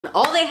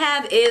All they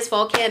have is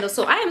fall candles,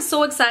 so I am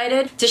so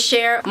excited to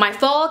share my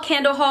fall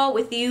candle haul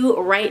with you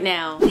right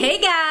now. Hey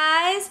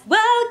guys,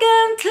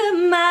 welcome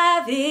to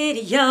my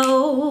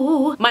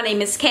video. My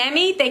name is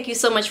Cammy. Thank you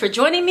so much for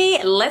joining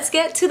me. Let's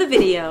get to the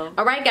video.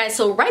 Alright guys,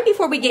 so right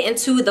before we get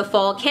into the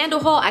fall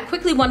candle haul, I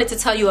quickly wanted to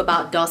tell you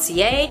about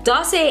Dossier.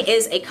 Dossier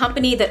is a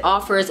company that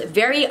offers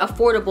very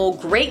affordable,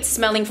 great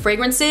smelling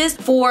fragrances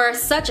for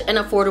such an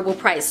affordable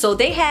price. So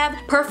they have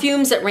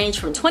perfumes that range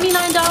from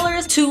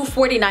 $29 to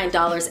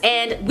 $49,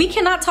 and we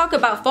cannot talk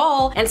about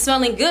fall and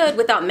smelling good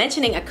without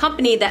mentioning a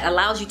company that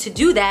allows you to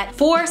do that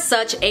for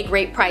such a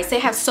great price. They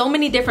have so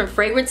many different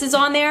fragrances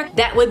on there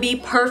that would be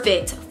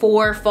perfect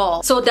for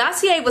fall. So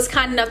Dossier was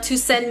kind enough to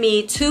send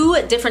me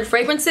 2 different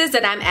fragrances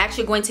that I'm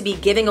actually going to be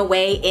giving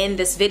away in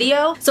this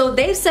video. So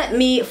they've sent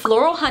me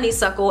Floral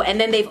Honeysuckle,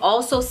 and then they've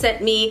also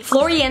sent me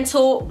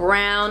Floriental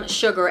Brown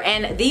Sugar,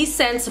 and these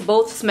scents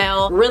both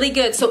smell really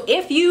good. So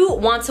if you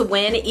want to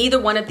win either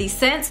one of these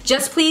scents,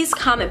 just please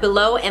comment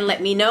below and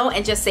let me know,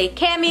 and just say,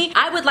 Cammy,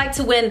 I would like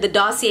to win the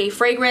Dossier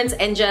fragrance,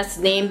 and just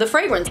name the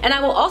fragrance. And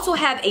I will also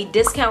have a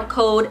discount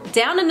code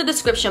down in the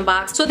description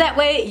box, so that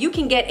way you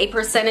can get a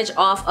percentage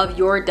off of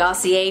your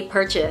Dossier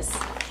purchase.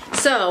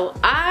 So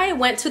I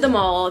went to the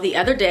mall the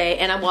other day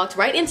and I walked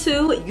right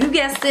into, you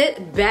guessed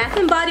it, Bath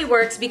 & Body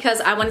Works, because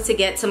I wanted to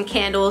get some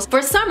candles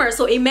for summer.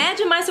 So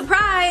imagine my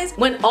surprise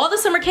when all the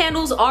summer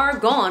candles are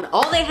gone.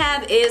 All they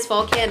have is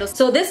fall candles.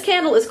 So this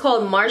candle is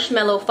called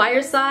Marshmallow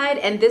Fireside,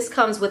 and this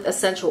comes with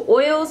essential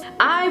oils.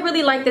 I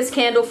really like this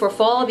candle for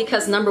fall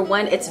because number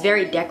one, it's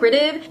very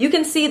decorative. You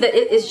can see that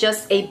it is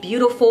just a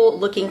beautiful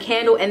looking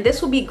candle, and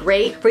this will be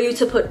great for you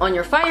to put on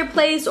your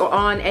fireplace or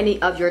on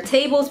any of your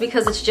tables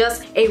because it's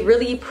just a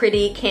really pretty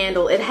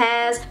candle. It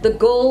has the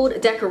gold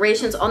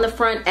decorations on the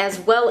front as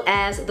well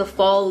as the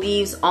fall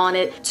leaves on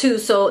it too.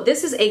 So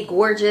this is a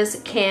gorgeous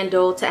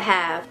candle to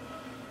have.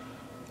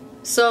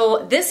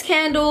 So this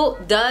candle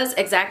does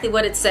exactly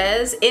what it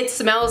says. It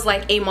smells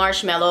like a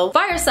marshmallow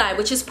fireside,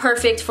 which is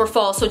perfect for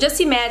fall. So just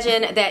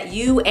imagine that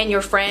you and your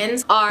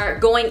friends are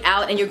going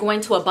out and you're going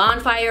to a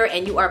bonfire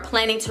and you are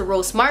planning to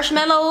roast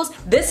marshmallows.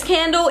 This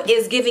candle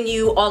is giving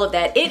you all of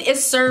that. It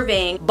is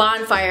serving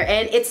bonfire,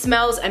 and it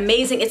smells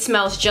amazing. It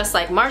smells just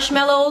like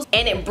marshmallows,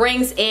 and it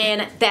brings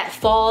in that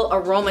fall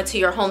aroma to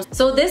your home.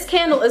 So this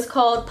candle is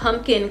called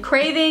Pumpkin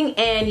Craving,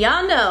 and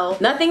y'all know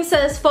nothing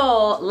says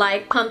fall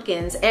like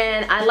pumpkins.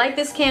 And I like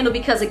this candle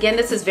because again,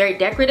 this is very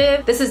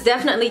decorative. This is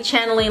definitely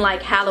channeling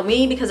like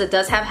Halloween because it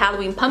does have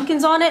Halloween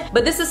pumpkins on it,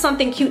 but this is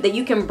something cute that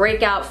you can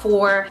break out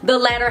for the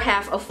latter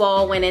half of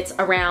fall when it's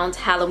around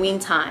Halloween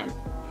time.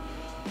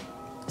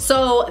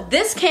 So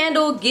this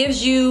candle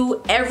gives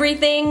you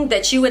everything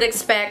that you would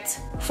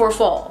expect for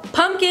fall.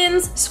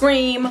 Pumpkins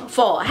scream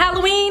fall.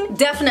 Halloween,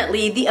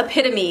 definitely the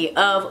epitome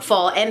of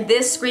fall, and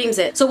this screams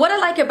it. So what I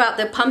like about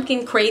the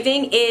Pumpkin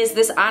Craving is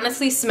this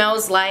honestly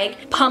smells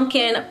like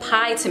pumpkin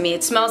pie to me.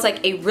 It smells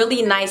like a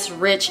really nice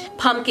rich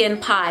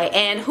pumpkin pie,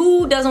 and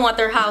who doesn't want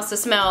their house to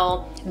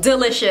smell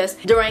delicious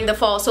during the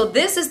fall? So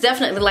this is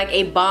definitely like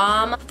a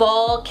bomb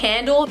fall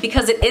candle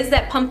because it is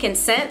that pumpkin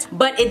scent,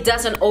 but it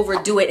doesn't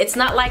overdo it. It's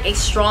not like a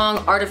strong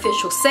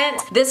artificial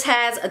scent. This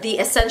has the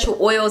essential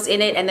oils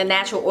in it and the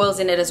natural oils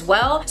in it as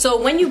well.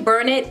 So when you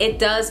burn it, it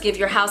does give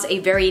your house a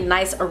very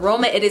nice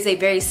aroma. It is a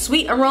very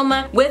sweet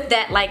aroma with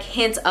that like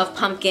hint of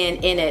pumpkin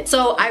in it.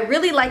 So I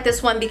really like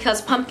this one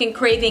because Pumpkin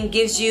Craving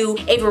gives you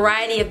a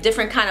variety of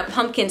different kind of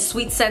pumpkin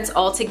sweet scents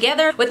all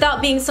together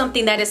without being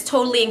something that is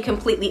totally and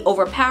completely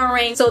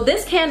overpowering. So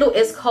this candle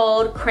is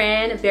called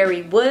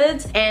Cranberry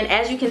Woods, and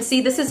as you can see,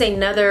 this is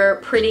another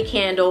pretty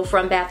candle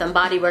from Bath &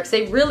 Body Works.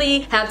 They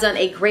really have done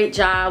a great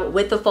job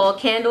with the fall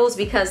candles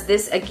because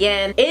this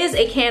again is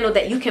a candle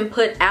that you can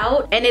put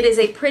out, and it is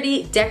a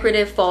pretty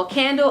decorative fall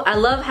candle. I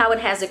love how it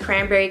has a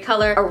cranberry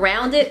color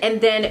around it,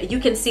 and then you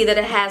can see that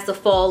it has the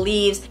fall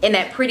leaves in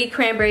that pretty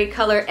cranberry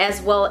color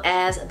as well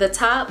as the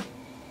top.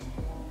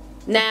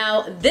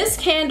 Now this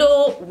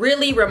candle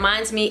really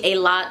reminds me a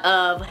lot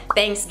of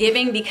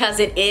Thanksgiving because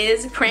it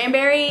is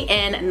cranberry,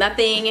 and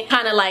nothing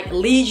kind of like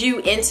leads you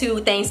into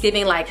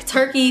Thanksgiving like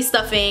turkey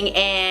stuffing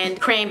and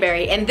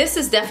cranberry, and this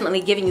is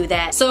definitely giving you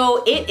that.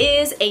 So it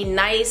is a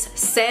nice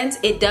scent.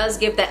 It does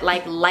give that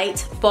like light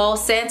fall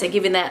scent and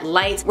giving that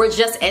light, we're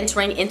just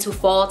entering into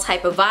fall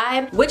type of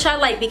vibe, which I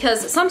like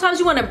because sometimes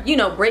you want to, you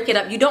know, break it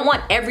up. You don't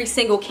want every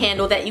single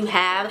candle that you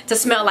have to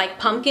smell like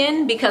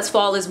pumpkin because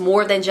fall is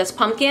more than just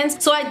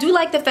pumpkins. So I do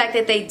like the fact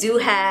that they do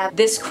have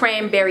this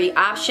cranberry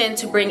option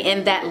to bring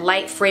in that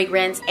light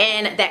fragrance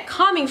and that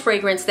calming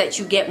fragrance that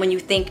you get when you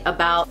think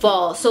about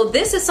fall. So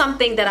this is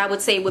something that I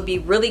would say would be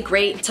really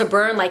great to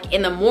burn like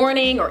in the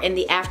morning or in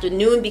the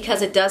afternoon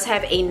because it does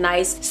have a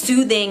nice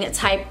soothing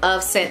type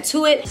of scent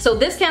to it. So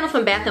this candle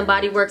from Bath &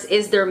 Body Works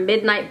is their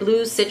Midnight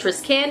Blue Citrus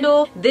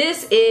Candle.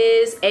 This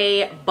is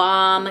a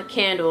bomb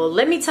candle.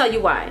 Let me tell you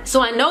why.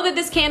 So I know that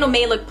this candle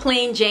may look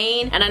plain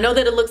Jane, and I know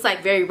that it looks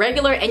like very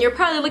regular, and you're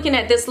probably looking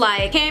at this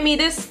like, Cammy,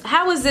 Cammy,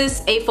 how is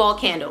this a fall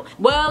candle?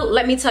 Well,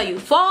 let me tell you,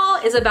 fall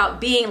is about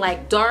being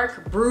like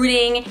dark,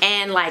 brooding,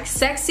 and like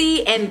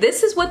sexy, and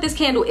this is what this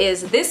candle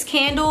is. This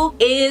candle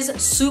is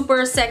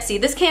super sexy.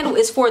 This candle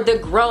is for the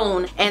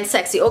grown and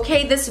sexy,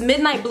 okay? This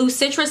Midnight Blue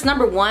Citrus,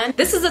 number one,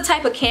 this is the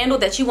type of candle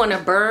that you want to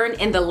burn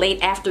in the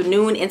late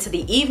afternoon into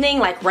the evening,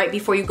 like right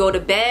before you go to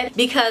bed,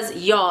 because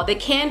y'all, the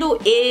candle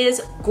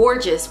is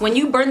gorgeous. When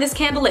you burn this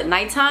candle at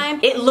nighttime,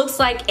 it looks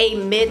like a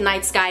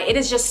midnight sky. It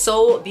is just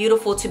so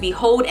beautiful to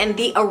behold, and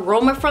the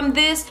aroma from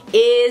this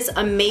is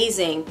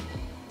amazing.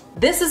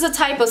 This is a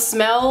type of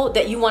smell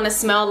that you want to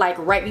smell like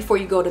right before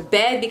you go to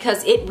bed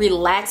because it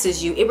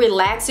relaxes you. It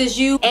relaxes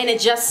you and it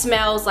just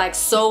smells like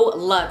so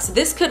luxe.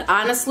 This could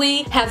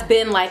honestly have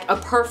been like a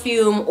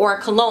perfume or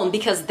a cologne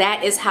because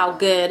that is how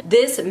good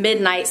this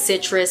Midnight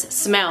Citrus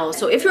smells.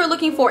 So if you're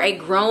looking for a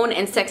grown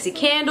and sexy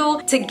candle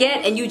to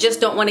get and you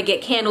just don't want to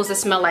get candles that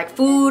smell like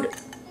food,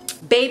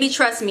 baby,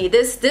 trust me,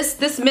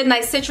 this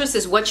Midnight Citrus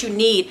is what you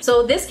need.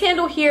 So this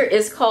candle here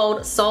is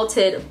called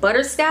Salted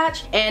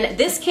Butterscotch, and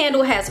this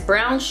candle has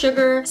brown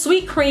sugar,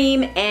 sweet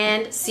cream,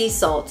 and sea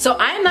salt. So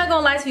I am not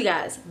gonna lie to you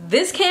guys,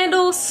 this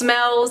candle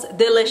smells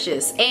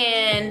delicious,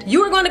 and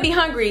you are going to be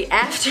hungry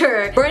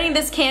after burning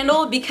this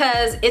candle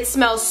because it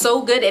smells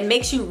so good. It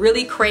makes you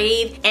really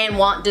crave and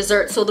want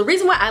dessert. So the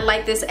reason why I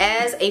like this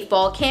as a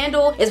fall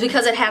candle is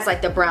because it has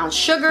like the brown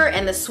sugar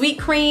and the sweet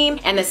cream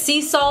and the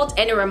sea salt,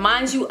 and it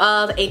reminds you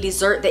of a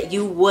dessert that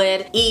you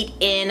would eat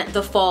in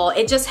the fall.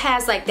 It just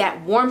has like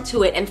that warmth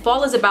to it, and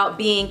fall is about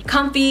being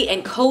comfy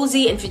and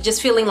cozy and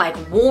just feeling like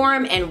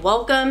warm and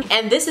welcome,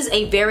 and this is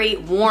a very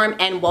warm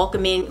and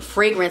welcoming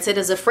fragrance. It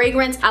is a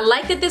fragrance. I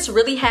like that this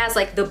really has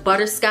like the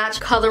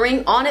butterscotch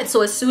coloring on it,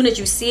 so as soon as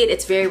you see it,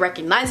 it's very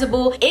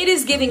recognizable. It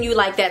is giving you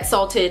like that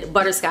salted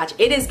butterscotch.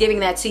 It is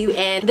giving that to you,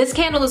 and this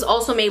candle is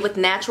also made with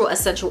natural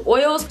essential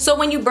oils, so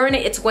when you burn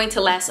it, it's going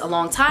to last a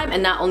long time,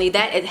 and not only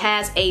that, it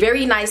has a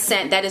very nice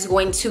scent that is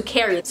going to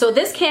carry it. So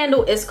this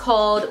candle is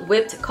called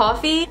Whipped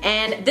Coffee,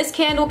 and this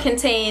candle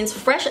contains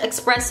fresh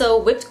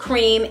espresso, whipped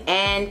cream,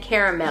 and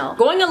caramel.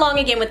 Going along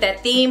again with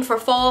that theme for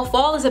fall,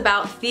 fall is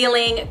about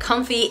feeling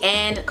comfy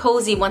and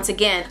cozy once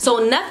again.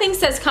 So nothing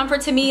says comfort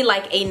to me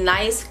like a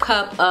nice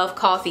cup of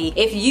coffee.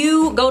 If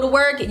you go to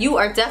work, you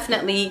are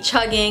definitely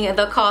chugging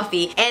the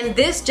coffee, and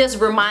this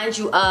just reminds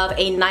you of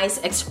a nice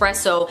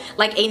espresso,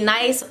 like a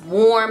nice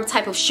warm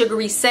type of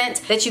sugary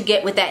scent that you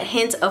get with that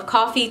hint of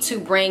coffee to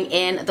bring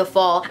in the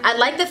fall. I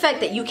like the fact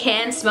that you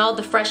can smell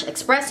the fresh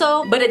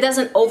espresso, but it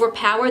doesn't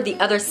overpower the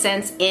other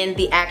scents in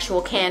the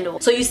actual candle.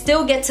 So you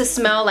still get to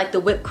smell like the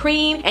whipped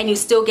cream, and you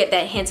still get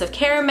that hint of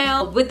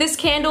caramel. With this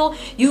candle,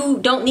 you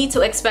don't need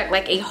to expect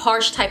like a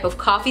harsh type of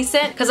coffee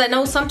scent, because I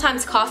know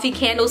sometimes coffee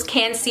candles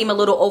can seem a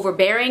little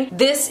overbearing.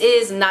 This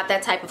is not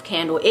that type of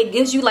candle. It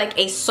gives you like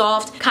a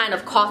soft kind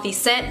of coffee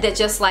scent that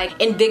just like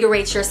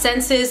invigorates your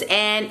senses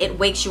and it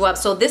wakes you up.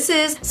 So this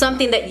is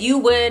something that you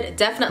would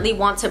definitely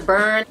want to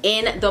burn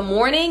in the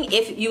morning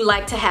if you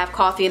like to have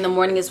coffee in the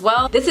morning as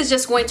well. This is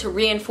just going to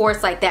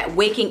reinforce like that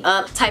waking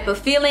up type of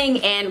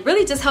feeling and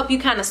really just help you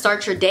kind of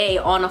start your day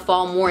on a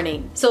fall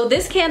morning. So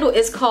this candle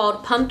is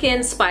called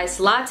Pumpkin Spice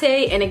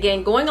Latte, and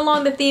again, going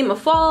along the theme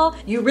of fall,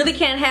 you really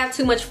can't have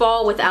too much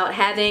fall without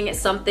having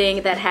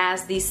something that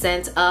has the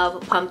scent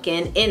of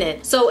pumpkin in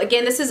it. So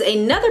again, this is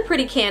another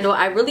pretty candle.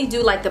 I really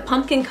do like the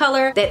pumpkin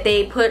color that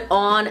they put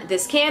on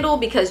this candle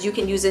because you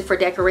can use it for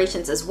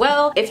decorations as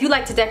well. If you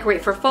like to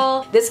decorate for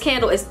fall, this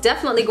candle is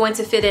definitely going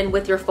to fit in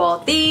with your fall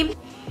theme.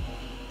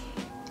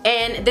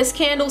 And this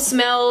candle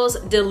smells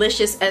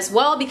delicious as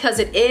well because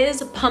it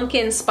is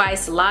pumpkin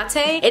spice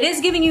latte. It is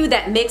giving you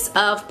that mix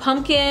of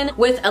pumpkin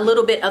with a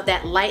little bit of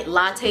that light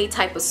latte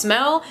type of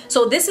smell.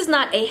 So this is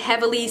not a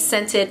heavily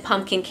scented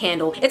pumpkin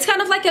candle. It's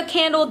kind of like a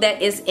candle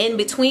that is in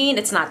between.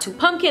 It's not too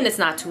pumpkin, it's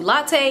not too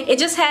latte. It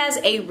just has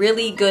a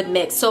really good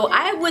mix. So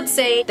I would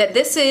say that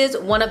this is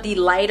one of the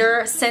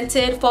lighter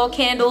scented fall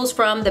candles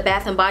from the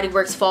Bath & Body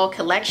Works fall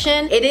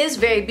collection. It is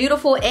very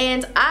beautiful,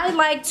 and I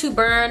like to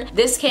burn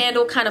this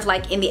candle kind of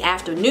like in the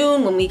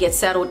afternoon when we get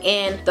settled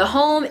in the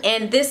home,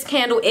 and this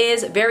candle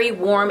is very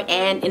warm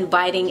and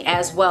inviting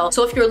as well.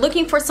 So if you're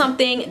looking for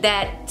something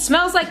that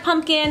smells like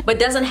pumpkin but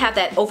doesn't have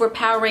that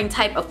overpowering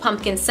type of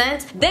pumpkin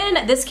scent,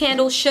 then this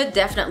candle should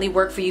definitely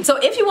work for you. So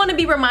if you want to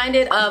be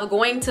reminded of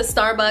going to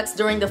Starbucks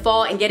during the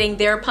fall and getting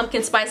their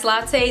pumpkin spice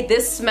latte,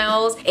 this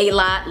smells a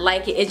lot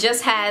like it. It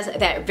just has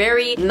that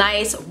very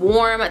nice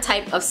warm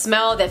type of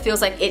smell that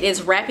feels like it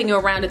is wrapping you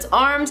around its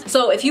arms.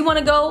 So if you want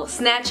to go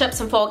snatch up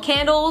some fall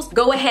candles,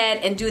 go ahead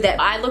and do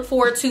that. I look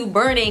forward to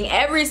burning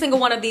every single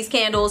one of these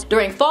candles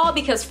during fall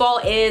because fall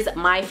is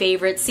my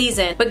favorite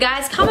season. But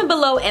guys, comment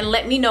below and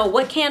let me know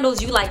what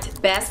candles you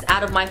liked best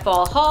out of my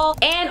fall haul,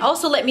 and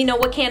also let me know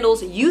what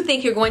candles you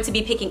think you're going to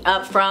be picking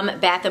up from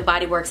Bath &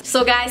 Body Works.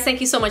 So guys, thank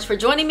you so much for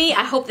joining me.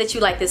 I hope that you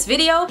liked this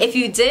video. If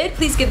you did,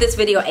 please give this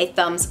video a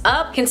thumbs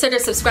up. Consider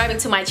subscribing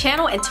to my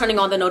channel and turning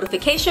on the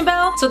notification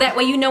bell so that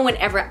way you know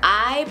whenever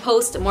I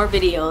post more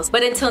videos.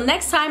 But until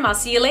next time, I'll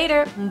see you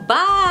later.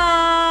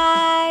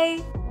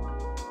 Bye!